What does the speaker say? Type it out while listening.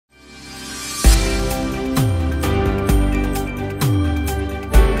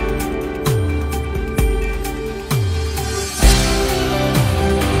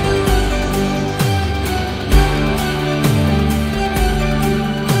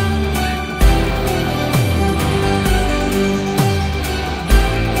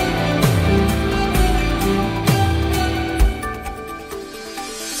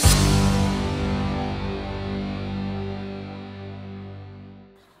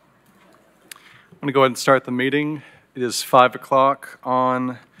I'm going to go ahead and start the meeting. It is 5 o'clock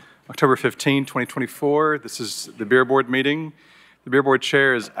on October 15, 2024. This is the Beer Board meeting. The Beer Board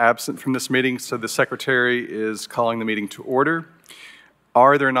chair is absent from this meeting, so the secretary is calling the meeting to order.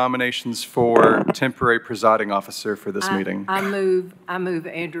 Are there nominations for temporary presiding officer for this meeting? I move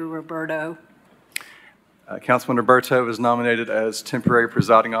Andrew Roberto. Councilman Roberto is nominated as temporary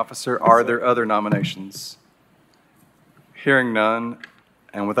presiding officer. Are there other nominations? Hearing none,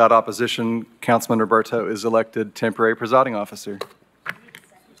 and without opposition, Councilman Roberto is elected temporary presiding officer.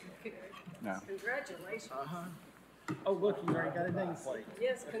 No. Congratulations. Oh, look, you already got a nameplate.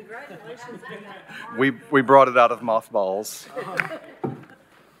 Yes, congratulations. We brought it out of mothballs.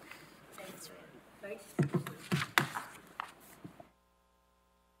 Thanks.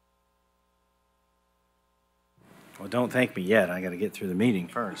 Well, don't thank me yet. I got to get through the meeting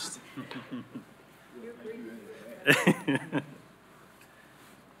first.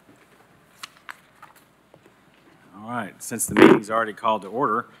 All right, since the meeting's already called to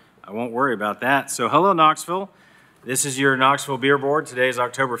order, I won't worry about that. So hello, Knoxville. This is your Knoxville Beer Board. Today is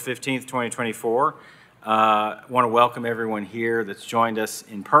October 15th, 2024. I want to welcome everyone here that's joined us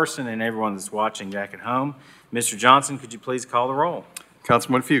in person and everyone that's watching back at home. Mr. Johnson, could you please call the roll?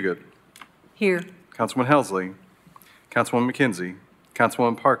 Councilman Fugit. Here. Councilman Helsley. Councilwoman McKenzie.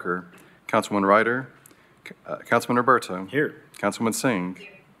 Councilwoman Parker. Councilman Ryder. Councilman Roberto. Here. Councilman Singh.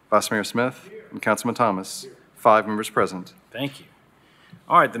 Vice Mayor Smith. And Councilman Thomas. 5 members present. Thank you.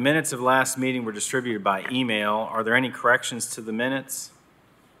 All right, the minutes of last meeting were distributed by email. Are there any corrections to the minutes?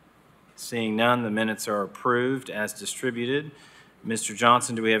 Seeing none, the minutes are approved as distributed. Mr.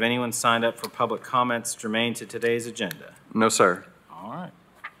 Johnson, do we have anyone signed up for public comments germane to today's agenda? No, sir. All right.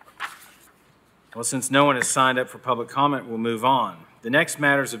 Well, since no one has signed up for public comment, we'll move on. The next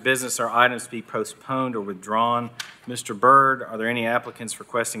matters of business are items to be postponed or withdrawn. Mr. Byrd, are there any applicants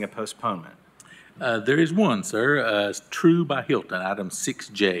requesting a postponement? There is one, sir. True by Hilton, item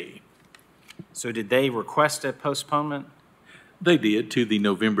 6J. So did they request a postponement? They did, to the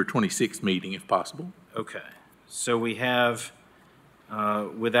November 26th meeting, if possible. Okay. So we have,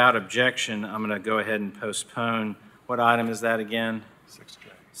 without objection, I'm going to go ahead and postpone. What item is that again? 6J.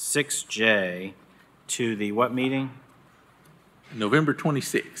 6J to the what meeting? November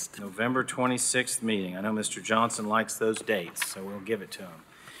 26th. November 26th meeting. I know Mr. Johnson likes those dates, so we'll give it to him.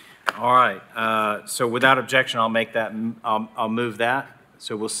 All right. So without objection, I'll make that. I'll move that.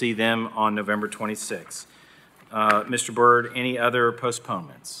 So we'll see them on November 26th. Mr. Byrd, any other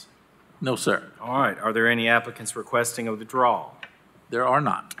postponements? No, sir. All right. Are there any applicants requesting a withdrawal? There are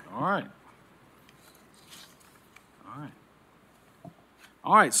not. All right. All right.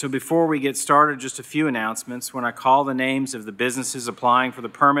 All right. So before we get started, just a few announcements. When I call the names of the businesses applying for the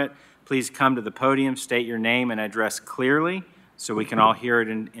permit, please come to the podium, state your name and address clearly, so we can all hear it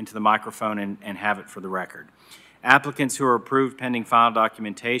into the microphone and have it for the record. Applicants who are approved pending final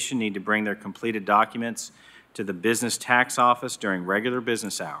documentation need to bring their completed documents to the business tax office during regular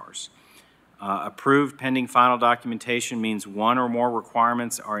business hours. Approved pending final documentation means one or more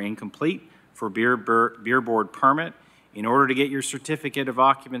requirements are incomplete for beer board permit. In order to get your certificate of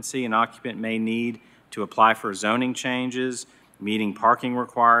occupancy, an occupant may need to apply for zoning changes, meeting parking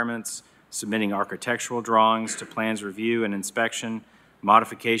requirements, submitting architectural drawings to plans review and inspection,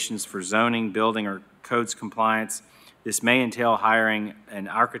 modifications for zoning, building, or codes compliance. This may entail hiring an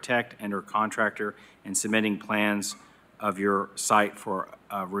architect and or contractor and submitting plans of your site for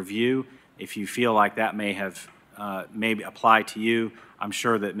review. If you feel like that may have maybe apply to you, I'm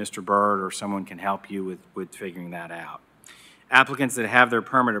sure that Mr. Byrd or someone can help you with figuring that out. Applicants that have their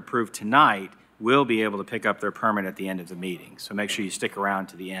permit approved tonight will be able to pick up their permit at the end of the meeting. So make sure you stick around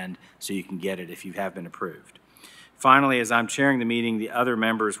to the end so you can get it if you have been approved. Finally, as I'm chairing the meeting, the other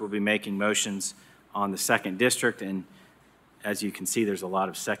members will be making motions on the 2nd District, and as you can see, there's a lot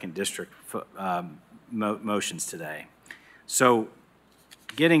of 2nd District motions today. So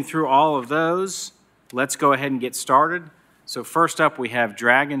getting through all of those, let's go ahead and get started. So first up, we have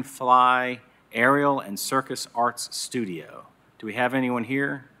Dragonfly Aerial and Circus Arts Studio. Do we have anyone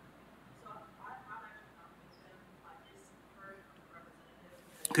here?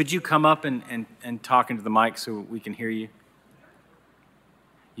 Could you come up and talk into the mic so we can hear you?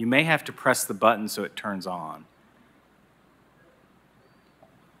 You may have to press the button so it turns on.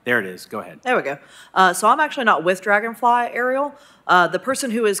 There it is. Go ahead. There we go. So I'm actually not with Dragonfly Aerial. The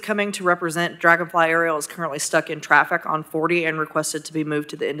person who is coming to represent Dragonfly Aerial is currently stuck in traffic on 40 and requested to be moved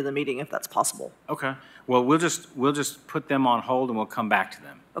to the end of the meeting if that's possible. Okay. Well, we'll just put them on hold and we'll come back to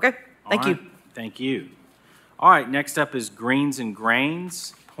them. Okay. Thank you. Thank you. All right. Next up is Greens and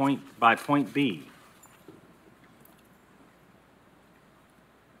Grains, Point by Point B.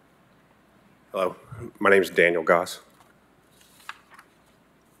 Hello, my name is Daniel Goss.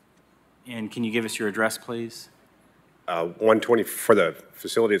 And can you give us your address, please? 120, for the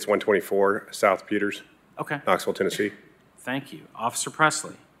facility, it's 124 South Peters, Okay, Knoxville, Tennessee. thank you. Officer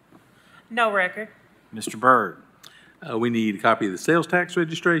Presley. No record. Mr. Byrd. We need a copy of the sales tax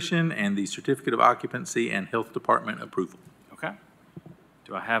registration and the certificate of occupancy and health department approval. Okay.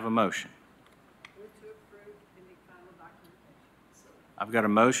 Do I have a motion? I've got a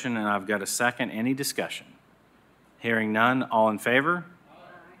motion and I've got a second. Any discussion? Hearing none, all in favor?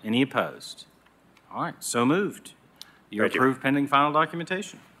 Any opposed? All right, so moved. You're Thank you. approved pending final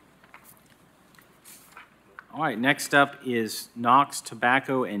documentation. All right, next up is Knox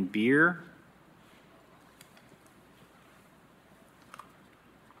Tobacco and Beer.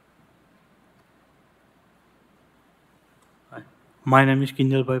 My name is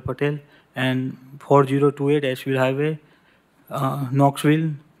Kinjal Bhai Patel and 4028 Asheville Highway,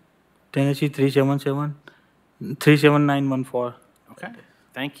 Knoxville, Tennessee 37914. Okay,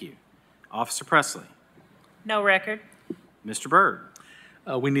 thank you. Officer Presley. No record. Mr. Byrd.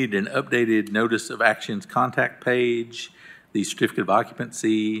 We need an updated notice of actions contact page, the certificate of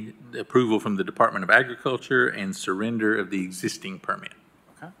occupancy, the approval from the Department of Agriculture, and surrender of the existing permit.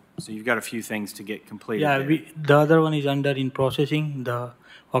 Okay, so you've got a few things to get completed Yeah, there. the other one is under in processing, the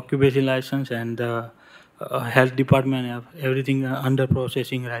occupation license and the health department have everything under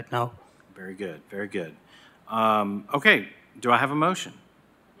processing right now. Very good, very good. Okay, do I have a motion?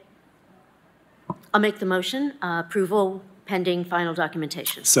 I'll make the motion, approval pending final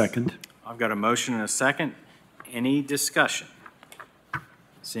documentation. Second. I've got a motion and a second. Any discussion?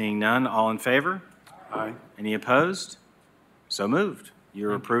 Seeing none, all in favor? Aye. Any opposed? So moved.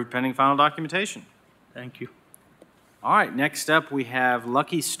 You're approved pending final documentation. Thank you. All right, next up, we have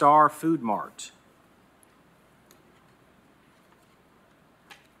Lucky Star Food Mart.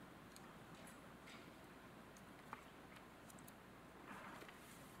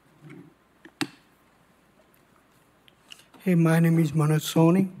 Hey, my name is Manoj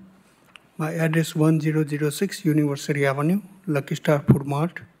Soni. My address 1006 University Avenue, Lucky Star Food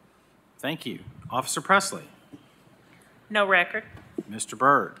Mart. Thank you. Officer Presley. No record. Mr.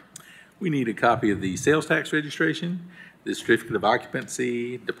 Byrd. We need a copy of the sales tax registration, the certificate of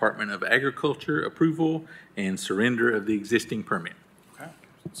occupancy, Department of Agriculture approval, and surrender of the existing permit. Okay.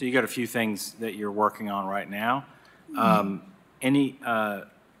 So you got a few things that you're working on right now. Well,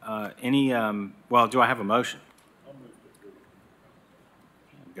 do I have a motion?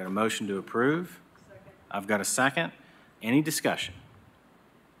 I've got a motion to approve. I've got a second. Any discussion?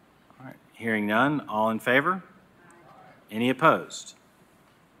 All right, hearing none, all in favor? Any opposed?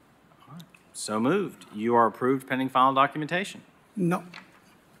 All right, so moved. You are approved pending final documentation. No.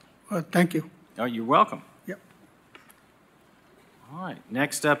 Thank you. Oh, you're welcome. Yep. All right,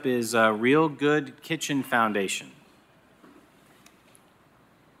 next up is Real Good Kitchen Foundation.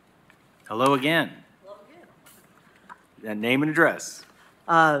 Hello again. Hello again. Name and address.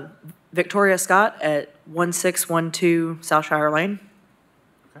 Victoria Scott at 1612 South Shire Lane.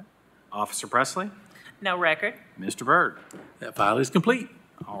 Okay. Officer Presley. No record. Mr. Byrd. That file is complete.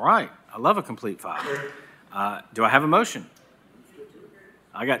 All right, I love a complete file. Do I have a motion?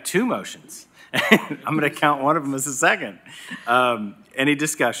 I got two motions. I'm going to count one of them as a second. Any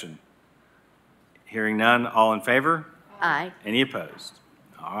discussion? Hearing none, all in favor? Aye. Any opposed?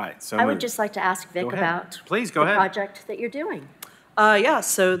 All right, so I would moved. just like to ask Vic Go ahead. about Please, go the ahead. project that you're doing. Yeah,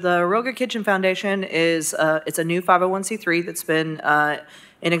 so the Real Good Kitchen Foundation is, it's a new 501c3 that's been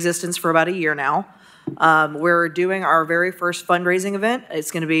in existence for about a year now. We're doing our very first fundraising event. It's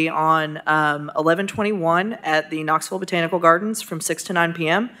going to be on 11/21 at the Knoxville Botanical Gardens from 6 to 9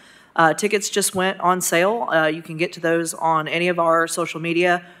 p.m. Tickets just went on sale. You can get to those on any of our social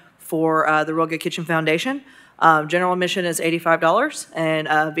media for the Real Good Kitchen Foundation. General admission is $85,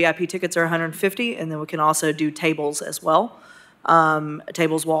 and VIP tickets are $150, and then we can also do tables as well.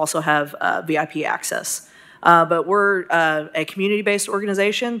 Tables will also have VIP access. But we're a community-based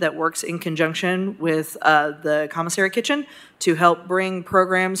organization that works in conjunction with the Commissary Kitchen to help bring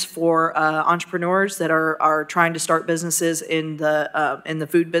programs for entrepreneurs that are trying to start businesses in the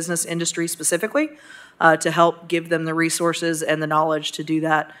food business industry specifically, to help give them the resources and the knowledge to do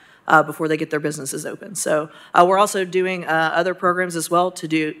that before they get their businesses open. So we're also doing other programs as well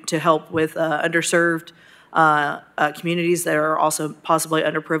to help with underserved communities that are also possibly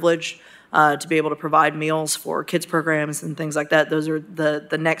underprivileged, to be able to provide meals for kids programs and things like that. Those are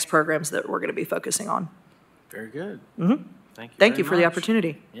the next programs that we're going to be focusing on. Very good. Mm-hmm. Thank you. Thank very you for the much.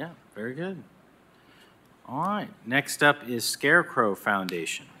 opportunity. Yeah, very good. All right, next up is Scarecrow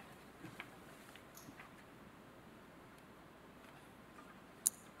Foundation.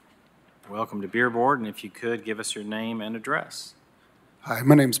 welcome to Beer Board, and if you could, give us your name and address. Hi,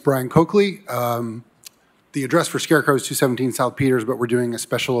 my name's Brian Coakley. The address for Scarecrow is 217 South Peters, but we're doing a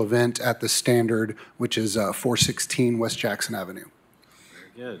special event at the Standard, which is 416 West Jackson Avenue. Very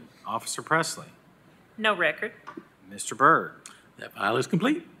good. Officer Presley. No record. Mr. Byrd. That file is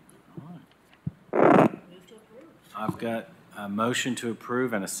complete. I've got a motion to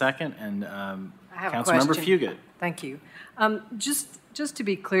approve and a second, and I have a Councilmember question. Fugit. Thank you. Just to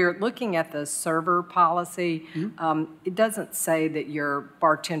be clear, looking at the server policy, it doesn't say that your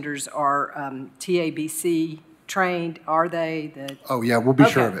bartenders are TABC trained, are they? Oh, yeah, we'll be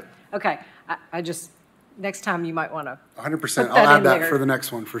sure of it. Okay. I just, next time you might want to. 100%. I'll add that for the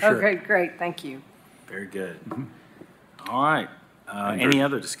next one, for sure. Okay, great. Thank you. Very good. All right. Any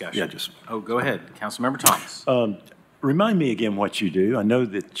other discussion? Yeah, just. Oh, go ahead. Councilmember Thomas. Remind me again what you do. I know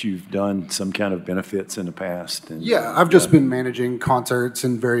that you've done some kind of benefits in the past. And, Yeah, I've just been managing concerts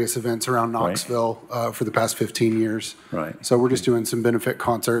and various events around Knoxville for the past 15 years. Right. So we're just doing some benefit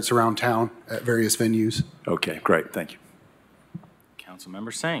concerts around town at various venues. Okay, great. Thank you.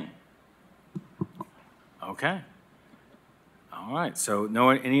 Councilmember Singh. Okay. All right. So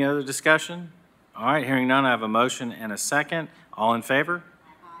any other discussion? All right. Hearing none, I have a motion and a second. All in favor?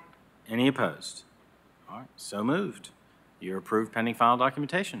 Any opposed? All right. So moved. You're approved pending final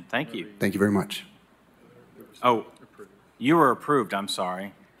documentation. Thank you. Thank you very much. Oh, you were approved. I'm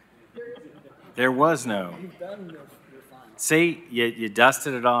sorry. There was no. See, you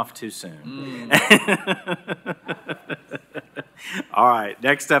dusted it off too soon. All right.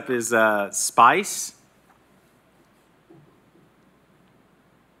 Next up is Spice.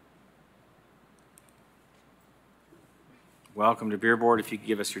 Welcome to Beer Board. If you could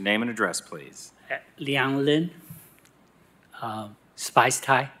give us your name and address, please. Liang Lin, Spice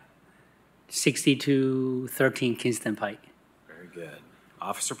Thai, 6213 Kingston Pike. Very good.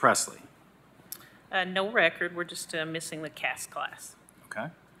 Officer Presley. No record. We're just missing the cast class. Okay.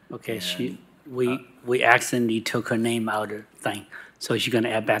 Okay, we accidentally took her name out of the thing, so she's gonna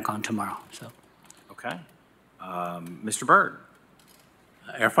add back on tomorrow, so. Okay. Mr. Byrd.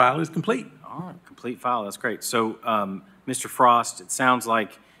 Our file is complete. All right, complete file. That's great. So, Mr. Frost, it sounds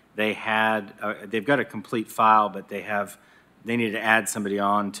like they've got a complete file, but they needed to add somebody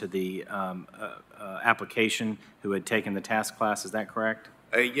on to the application who had taken the task class. Is that correct?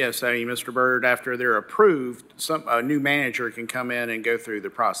 Yes, Mr. Byrd, after they're approved, a new manager can come in and go through the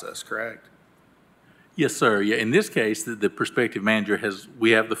process, correct? Yes, sir. Yeah, in this case, the prospective manager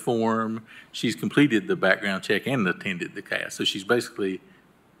we have the form, she's completed the background check and attended the class. So she's basically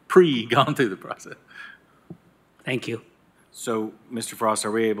gone through the process. Thank you. So, Mr. Frost,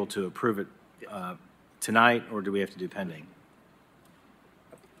 are we able to approve it tonight, or do we have to do pending?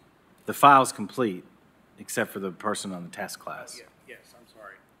 The file's complete, except for the person on the task class. Yes, I'm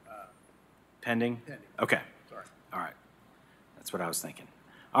sorry. Pending? Pending. Okay. Sorry. All right. That's what I was thinking.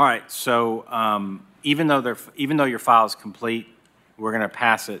 All right, so even though your file is complete, we're going to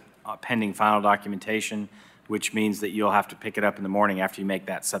pass it pending final documentation, which means that you'll have to pick it up in the morning after you make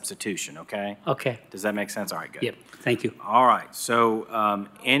that substitution, okay? Okay. Does that make sense? All right, good. Yep, thank you. All right, so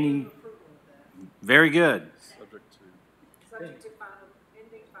very good.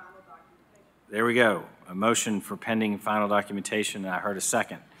 There we go. A motion for pending final documentation, and I heard a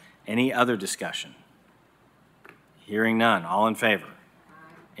second. Any other discussion? Hearing none. All in favor?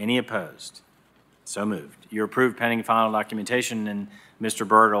 Any opposed? So moved. You're approved pending final documentation, and Mr.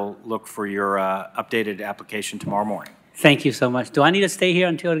 Byrd will look for your updated application tomorrow morning. Thank you so much. Do I need to stay here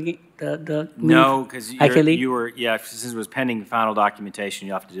until the move? No, because I since it was pending final documentation,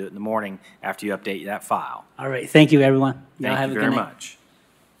 you have to do it in the morning after you update that file. All right, thank you, everyone. Y'all Thank have you a very good night. much.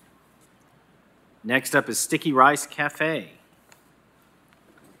 Next up is Sticky Rice Cafe.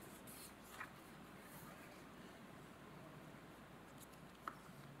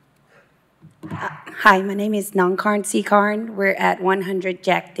 Hi, my name is Nongkarn Sekarn. We're at 100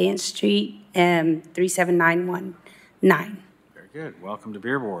 Jack Dance Street, 37919. Very good. Welcome to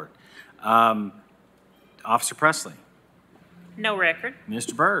Beer Board. Officer Presley. No record.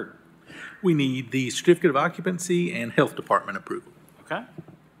 Mr. Byrd. We need the certificate of occupancy and health department approval. Okay.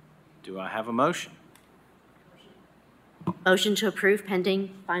 Do I have a motion? Motion to approve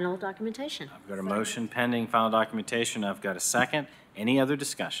pending final documentation. I've got a motion pending final documentation. I've got a second. Any other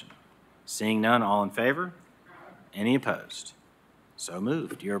discussion? Seeing none, all in favor? Any opposed? So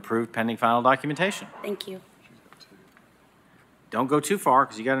moved. You're approved pending final documentation. Thank you. Don't go too far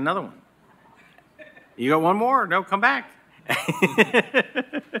because you got another one. You got one more? No, come back.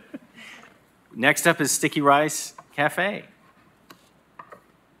 Next up is Sticky Rice Cafe.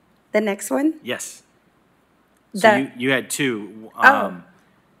 The next one? Yes. So you had two.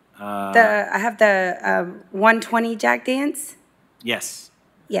 I have the 120 Jack Dance. Yes.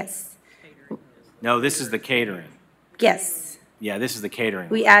 Yes. No, this is the catering. Yes. Yeah, this is the catering.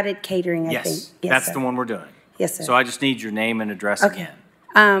 We added catering, I think. Yes, Yes, that's sir. the one we're doing. Yes, sir. So I just need your name and address Okay.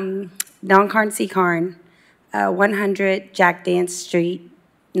 again. Don Carn C. Carn, 100 Jack Dance Street,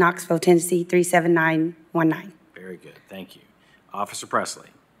 Knoxville, Tennessee, 37919. Very good, thank you. Officer Presley.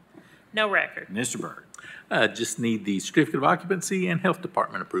 No record. Mr. Byrd. Just need the certificate of occupancy and health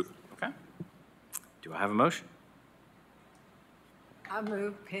department approval. Okay. Do I have a motion? I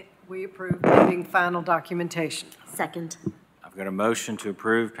move we approve pending final documentation. Second. I've got a motion to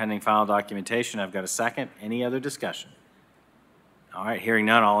approve pending final documentation. I've got a second. Any other discussion? All right, hearing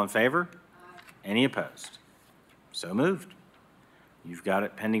none, all in favor? Any opposed? So moved. You've got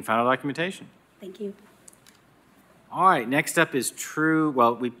it pending final documentation. Thank you. All right, next up is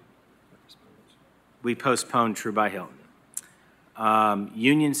we postponed True by Hilton.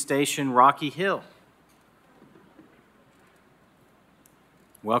 Union Station, Rocky Hill.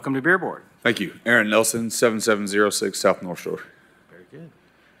 Welcome to Beer Board. Thank you. Aaron Nelson, 7706 South North Shore. Very good.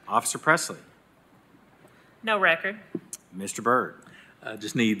 Officer Presley. No record. Mr. Byrd.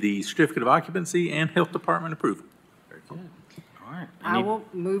 Just need the certificate of occupancy and health department approval. Very good. All right. I will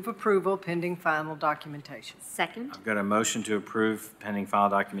move approval pending final documentation. Second. I've got a motion to approve pending final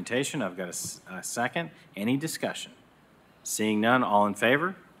documentation. I've got a second. Any discussion? Seeing none, all in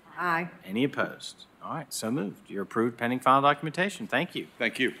favor? Aye. Any opposed? All right, so moved. You're approved pending final documentation. Thank you.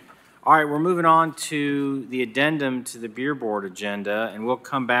 Thank you. All right, we're moving on to the addendum to the Beer Board agenda, and we'll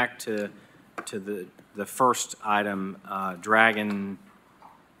come back to the first item, Dragon,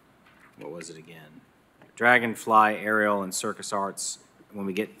 what was it again? Dragonfly Aerial and Circus Arts when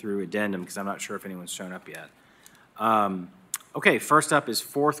we get through addendum, because I'm not sure if anyone's shown up yet. Okay, first up is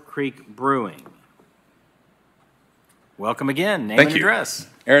Fourth Creek Brewing. Welcome again. Name and address.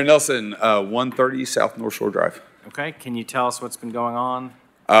 Aaron Nelson, 130 South North Shore Drive. Okay, can you tell us what's been going on?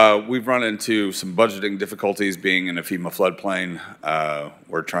 We've run into some budgeting difficulties being in a FEMA floodplain.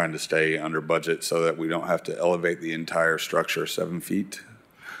 We're trying to stay under budget so that we don't have to elevate the entire structure 7 feet.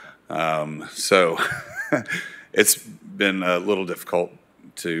 So it's been a little difficult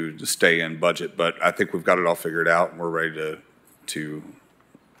to stay in budget, but I think we've got it all figured out and we're ready to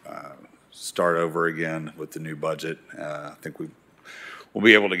start over again with the new budget. I think we'll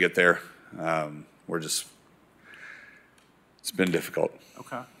be able to get there. It's been difficult.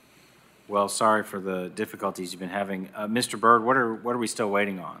 Okay. Well, sorry for the difficulties you've been having. Mr. Byrd, what are we still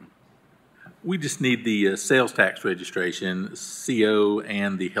waiting on? We just need the sales tax registration, CO,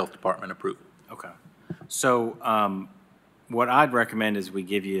 and the health department approval. Okay. So what I'd recommend is we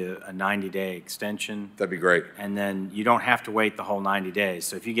give you a 90-day extension. That'd be great. And then you don't have to wait the whole 90 days.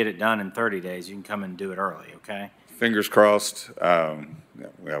 So if you get it done in 30 days, you can come and do it early, okay? Fingers crossed. Yeah,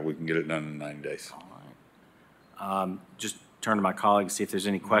 we can get it done in 90 days. All right. Just turn to my colleagues, see if there's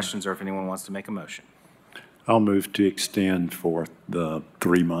any questions or if anyone wants to make a motion. I'll move to extend for the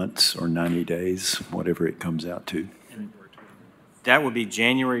 3 months or 90 days, whatever it comes out to. That would be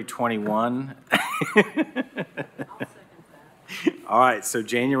January 21. All right, so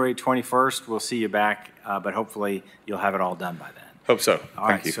January 21st, we'll see you back, but hopefully you'll have it all done by then. Hope so. All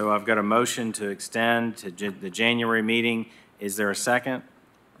right, so I've got a motion to extend to the January meeting. Is there a second?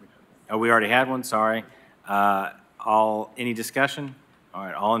 Oh, we already had one, sorry. Any discussion? All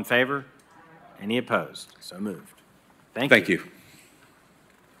right, all in favor? Any opposed? So moved. Thank you.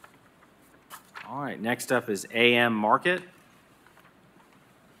 All right, next up is AM Market.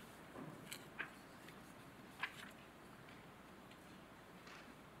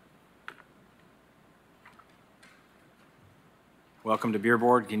 Welcome to Beer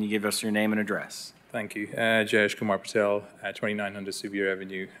Board. Can you give us your name and address? Thank you. Jayesh Kumar Patel, 2900 Sevier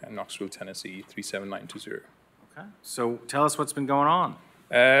Avenue, Knoxville, Tennessee, 37920. Okay. So tell us what's been going on.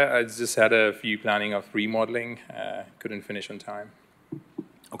 I just had a few planning of remodeling. Couldn't finish on time.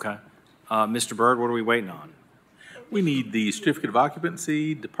 Okay. Mr. Byrd, what are we waiting on? We need the certificate of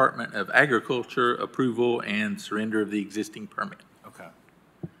occupancy, Department of Agriculture approval, and surrender of the existing permit. Okay.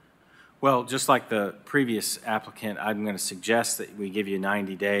 Well, just like the previous applicant, I'm going to suggest that we give you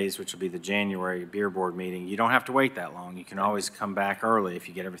 90 days, which will be the January Beer Board meeting. You don't have to wait that long. You can always come back early if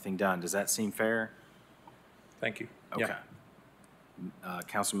you get everything done. Does that seem fair? Thank you. Okay. Yeah.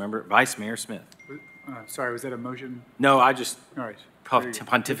 Council Member, Vice Mayor Smith. Sorry, was that a motion? No, I just All right.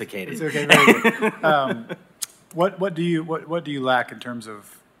 pontificated. It's okay, very good. What do you lack in terms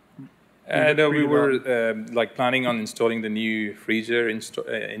of? No, we were like planning on installing the new freezer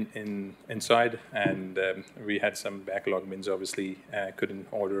inside, and we had some backlog bins. Obviously, couldn't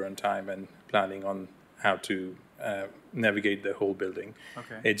order on time, and planning on how to navigate the whole building.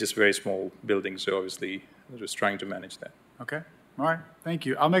 Okay. It's just very small building, so obviously we're just trying to manage that. Okay, all right, thank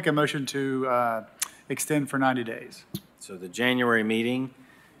you. I'll make a motion to extend for 90 days. So the January meeting,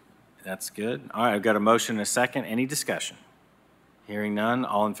 that's good. All right, I've got a motion and a second. Any discussion? Hearing none,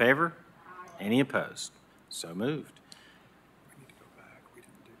 all in favor? Any opposed? So moved.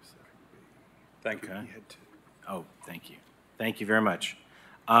 Thank you. Okay. Oh, thank you. Thank you very much.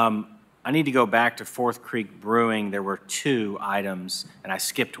 I need to go back to Fourth Creek Brewing. There were 2 items, and I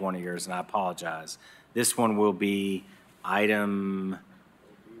skipped one of yours, and I apologize. This one will be item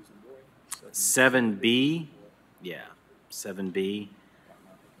 7B. Yeah, 7B.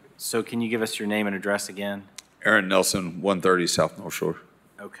 So can you give us your name and address again? Aaron Nelson, 130 South North Shore.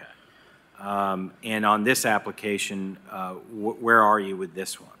 Okay. And on this application, where are you with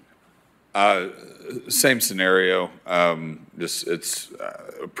this one? Same scenario. Just it's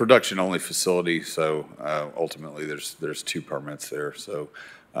a production-only facility, so ultimately there's 2 permits there. So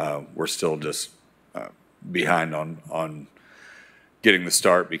we're still just behind on getting the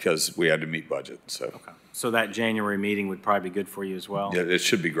start because we had to meet budget. So. Okay. So that January meeting would probably be good for you as well? Yeah, it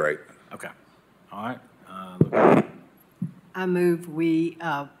should be great. Okay. All right. I move we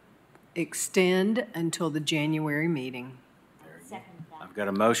extend until the January meeting. I've got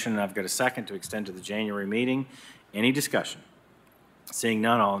a motion and I've got a second to extend to the January meeting. Any discussion? Seeing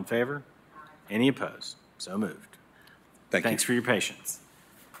none, all in favor? Any opposed? So moved. Thanks for your patience.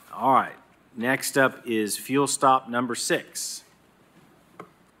 All right. Next up is fuel stop number 6.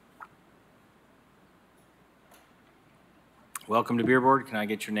 Welcome to Beer Board. Can I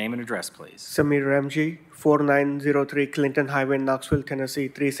get your name and address, please? Samir Ramji, 4903 Clinton Highway, Knoxville, Tennessee,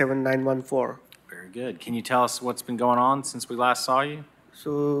 37914. Very good. Can you tell us what's been going on since we last saw you?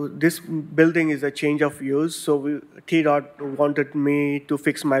 So this building is a change of use. So TDOT wanted me to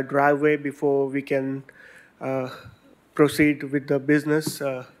fix my driveway before we can proceed with the business.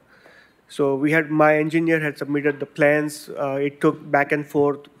 So my engineer had submitted the plans. It took back and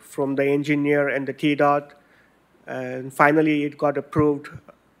forth from the engineer and the TDOT. And finally, it got approved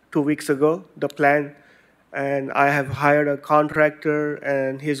 2 weeks ago, the plan. And I have hired a contractor,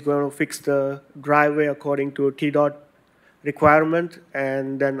 and he's going to fix the driveway according to TDOT requirement,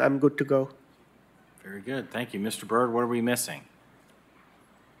 and then I'm good to go. Very good. Thank you. Mr. Bird, what are we missing?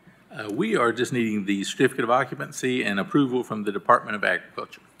 We are just needing the certificate of occupancy and approval from the Department of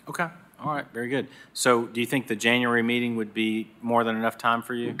Agriculture. Okay. All right. Very good. So do you think the January meeting would be more than enough time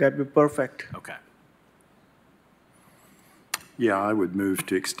for you? That'd be perfect. Okay. Yeah, I would move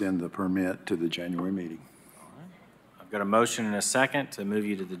to extend the permit to the January meeting. All right. I've got a motion and a second to move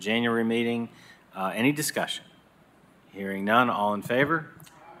you to the January meeting. Any discussion? Hearing none, all in favor?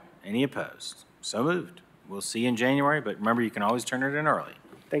 Any opposed? So moved. We'll see you in January, but remember, you can always turn it in early.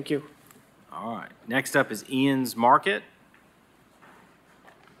 Thank you. All right. Next up is Ian's Market.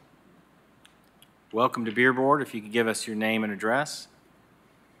 Welcome to Beer Board. If you could give us your name and address.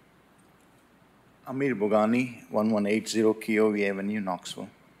 Amir Bogani, 1180 Kiowa Avenue, Knoxville.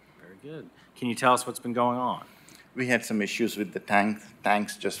 Very good. Can you tell us what's been going on? We had some issues with the tank.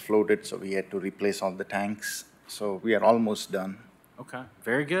 Tanks just floated, so we had to replace all the tanks. So we are almost done. Okay,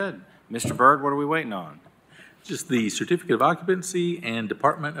 very good. Mr. Bird, what are we waiting on? Just the certificate of occupancy and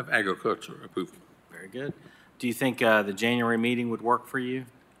Department of Agriculture approval. Very good. Do you think the January meeting would work for you?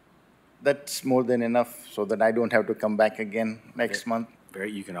 That's more than enough so that I don't have to come back again next month.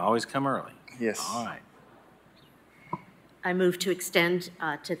 You can always come early. Yes. All right. I move to extend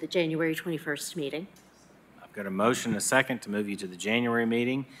to the January 21st meeting. I've got a motion and a second to move you to the January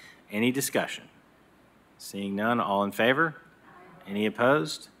meeting. Any discussion? Seeing none, all in favor? Any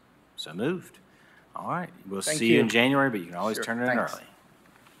opposed? So moved. All right. We'll see you in January, but you can always turn it in early.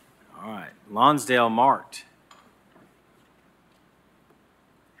 All right. Lonsdale Mart.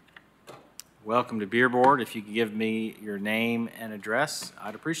 Welcome to Beer Board. If you could give me your name and address,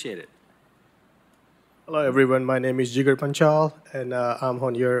 I'd appreciate it. Hello everyone, my name is Jigar Panchal, and I'm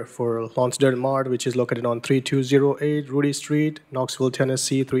on here for Lonsdale Mart, which is located on 3208 Rudy Street, Knoxville,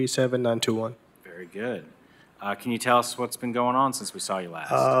 Tennessee 37921. Very good. Can you tell us what's been going on since we saw you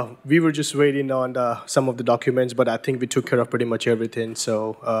last? We were just waiting on some of the documents, but I think we took care of pretty much everything.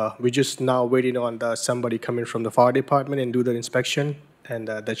 So we're just now waiting on somebody coming from the fire department and do the inspection, and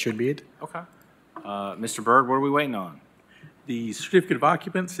that should be it. Okay. Mr. Bird, what are we waiting on? The certificate of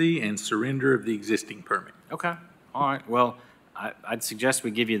occupancy and surrender of the existing permit. Okay. All right. Well, I'd suggest we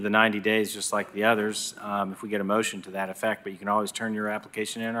give you the 90 days just like the others if we get a motion to that effect, but you can always turn your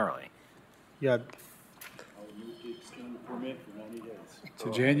application in early. Yeah.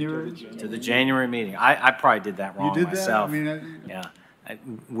 To January? To the January meeting. I probably did that wrong You did myself. that? I mean, yeah.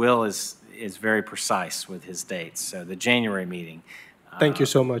 Will is very precise with his dates, so the January meeting. Thank you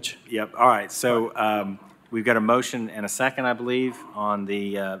so much. Yep, all right, so we've got a motion and a second, I believe, on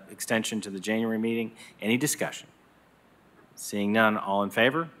the extension to the January meeting. Any discussion? Seeing none, all in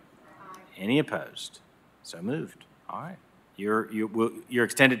favor? Any opposed? So moved. All right. You're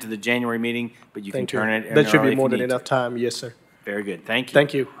extended to the January meeting, but you can turn it in That should early be if more you than need enough to. time. Yes, sir. Very good. Thank you.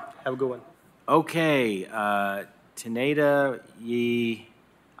 Thank you. Have a good one. Okay, Teneda Yi,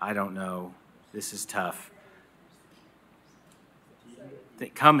 I don't know. This is tough.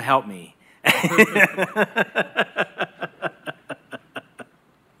 Come help me.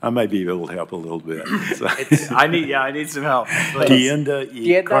 I may be able to help a little bit. So. I need some help. Tienda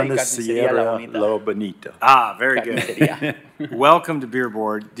y Carniceria La Bonita. Ah, very good. Welcome to Beer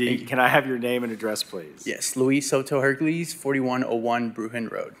Board. Can I have your name and address, please? Yes, Luis Soto Hercules, 4101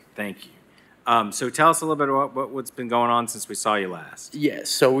 Bruhen Road. Thank you. So tell us a little bit about what's been going on since we saw you last. Yes,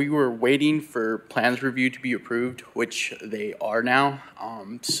 so we were waiting for plans review to be approved, which they are now.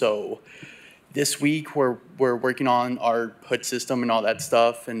 So this week we're working on our hood system and all that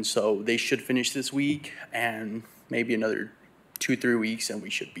stuff, and so they should finish this week and maybe another 2-3 weeks, and we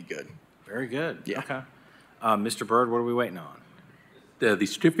should be good. Very good. Yeah. Okay. Mr. Bird, what are we waiting on? The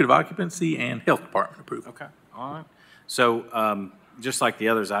certificate of occupancy and health department approval. Okay. All right. So just like the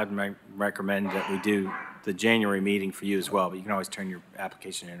others, I'd recommend that we do the January meeting for you as well, but you can always turn your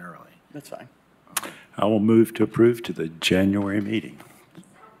application in early. That's fine. I will move to approve to the January meeting.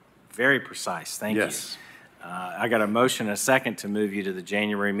 Very precise. Thank you. Yes. I got a motion and a second to move you to the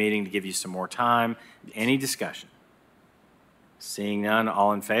January meeting to give you some more time. Any discussion? Seeing none,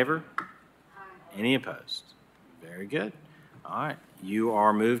 all in favor? Any opposed? Very good. All right. You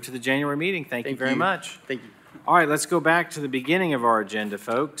are moved to the January meeting. Thank you very much. Thank you. All right, let's go back to the beginning of our agenda,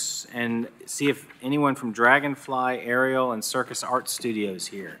 folks, and see if anyone from Dragonfly Aerial and Circus Art Studios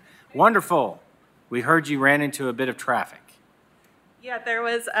here. Wonderful. We heard you ran into a bit of traffic. Yeah, there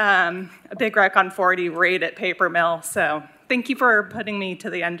was a big wreck on 40 right at Paper Mill, so thank you for putting me to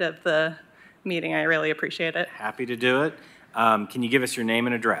the end of the meeting. I really appreciate it. Happy to do it. Can you give us your name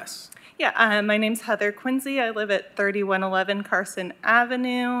and address? Yeah, my name's Heather Quincy. I live at 3111 Carson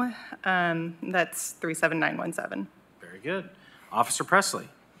Avenue. That's 37917. Very good. Officer Presley.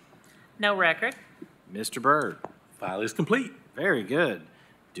 No record. Mr. Bird. File is complete. Very good.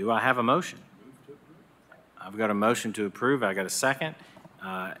 Do I have a motion? I've got a motion to approve. I got a second.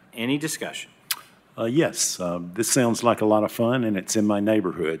 Any discussion? Yes, this sounds like a lot of fun, and it's in my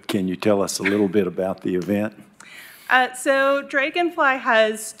neighborhood. Can you tell us a little bit about the event? So Dragonfly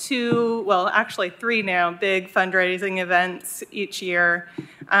has actually 3 now, big fundraising events each year.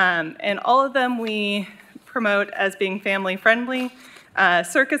 And all of them we promote as being family friendly.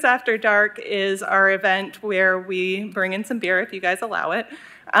 Circus After Dark is our event where we bring in some beer if you guys allow it.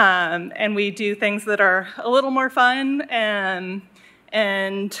 And we do things that are a little more fun and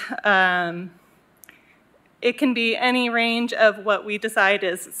it can be any range of what we decide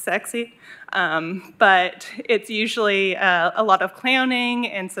is sexy, but it's usually a lot of clowning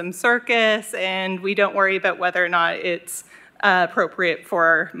and some circus, and we don't worry about whether or not it's appropriate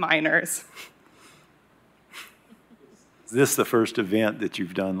for minors. Is this the first event that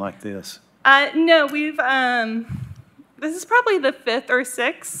you've done like this? No, we've, this is probably the 5th or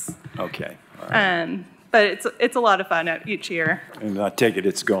 6th. Okay. All right. But it's a lot of fun each year. And I take it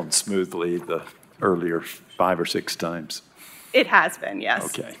it's gone smoothly the earlier 5 or 6 times. It has been, yes.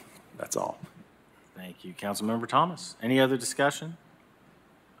 Okay, that's all. Thank you. Councilmember Thomas. Any other discussion?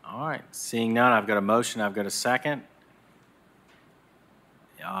 All right. Seeing none, I've got a motion. I've got a second.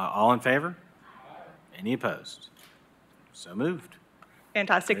 All in favor? Any opposed? So moved.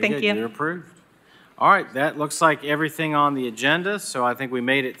 Fantastic. Very Thank good. you. You're approved. All right. That looks like everything on the agenda, so I think we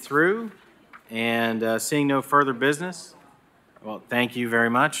made it through. And seeing no further business, well, thank you very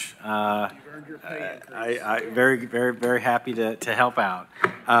much. I very happy to help out.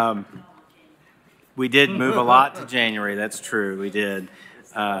 We did move a lot to January. That's true. We did.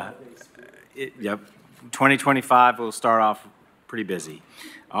 Yep. 2025 will start off pretty busy.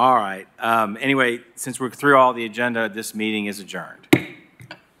 All right. Anyway, since we're through all the agenda, this meeting is adjourned.